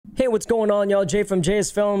Hey, what's going on, y'all? Jay from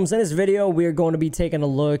JS Films. In this video, we're going to be taking a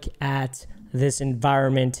look at this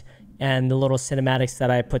environment and the little cinematics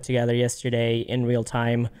that I put together yesterday in real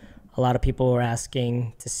time. A lot of people were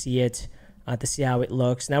asking to see it, to see how it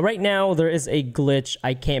looks. Now, right now, there is a glitch.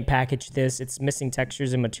 I can't package this. It's missing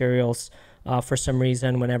textures and materials for some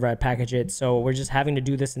reason whenever I package it. So we're just having to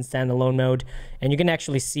do this in standalone mode. And you can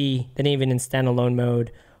actually see that even in standalone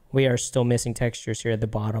mode, we are still missing textures here at the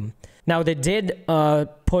bottom. Now, they did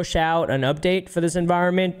push out an update for this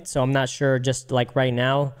environment, so I'm not sure, just like right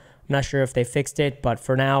now, I'm not sure if they fixed it, but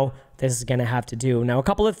for now, this is gonna have to do. Now, a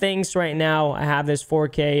couple of things right now. I have this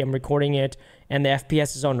 4K, I'm recording it, and the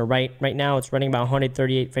FPS is on the right. Right now, it's running about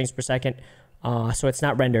 138 frames per second, so it's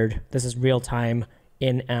not rendered. This is real time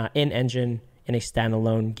in-engine in a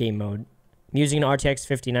standalone game mode. I'm using an RTX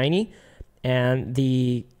 5090 and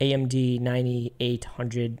the AMD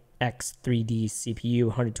 9800X 3D CPU,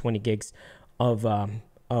 120 gigs of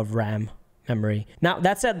RAM memory. Now,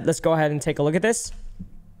 that said, let's go ahead and take a look at this.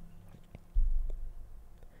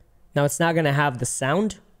 Now, it's not going to have the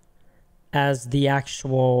sound as the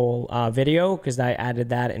actual video because I added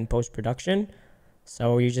that in post-production.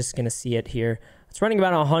 So you're just going to see it here. It's running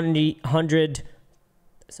about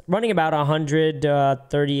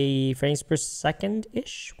 130 frames per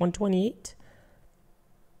second-ish, 128.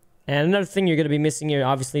 And another thing you're going to be missing here,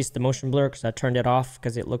 obviously, is the motion blur because I turned it off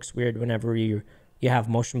because it looks weird whenever you have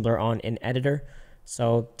motion blur on in editor.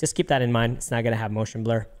 So just keep that in mind. It's not going to have motion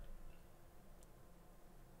blur.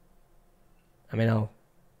 I mean, I'll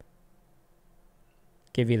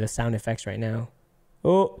give you the sound effects right now.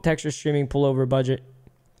 Oh, texture streaming, pull over budget.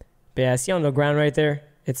 But yeah, see on the ground right there?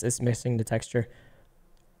 It's missing the texture.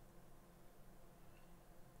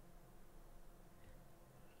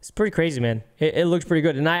 It's pretty crazy, man. It looks pretty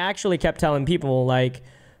good. And I actually kept telling people, like,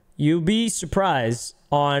 you'll be surprised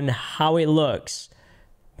on how it looks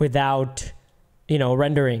without, you know,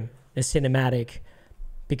 rendering the cinematic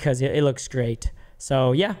because it looks great.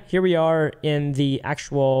 So, yeah, here we are in the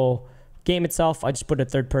actual game itself. I just put a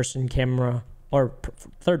third-person camera or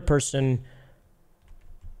third-person,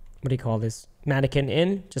 what do you call this, mannequin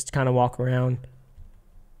in just to kind of walk around.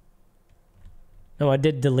 No, I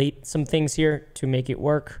did delete some things here to make it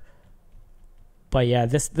work. But yeah,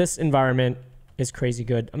 this environment is crazy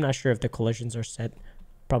good. I'm not sure if the collisions are set.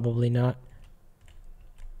 Probably not.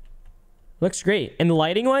 Looks great. And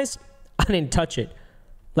lighting-wise, I didn't touch it.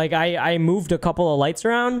 Like, I moved a couple of lights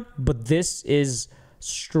around, but this is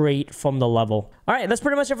straight from the level. All right, that's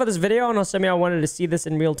pretty much it for this video. I know some of y'all wanted to see this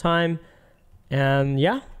in real time. And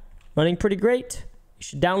yeah, running pretty great. You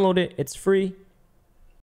should download it. It's free.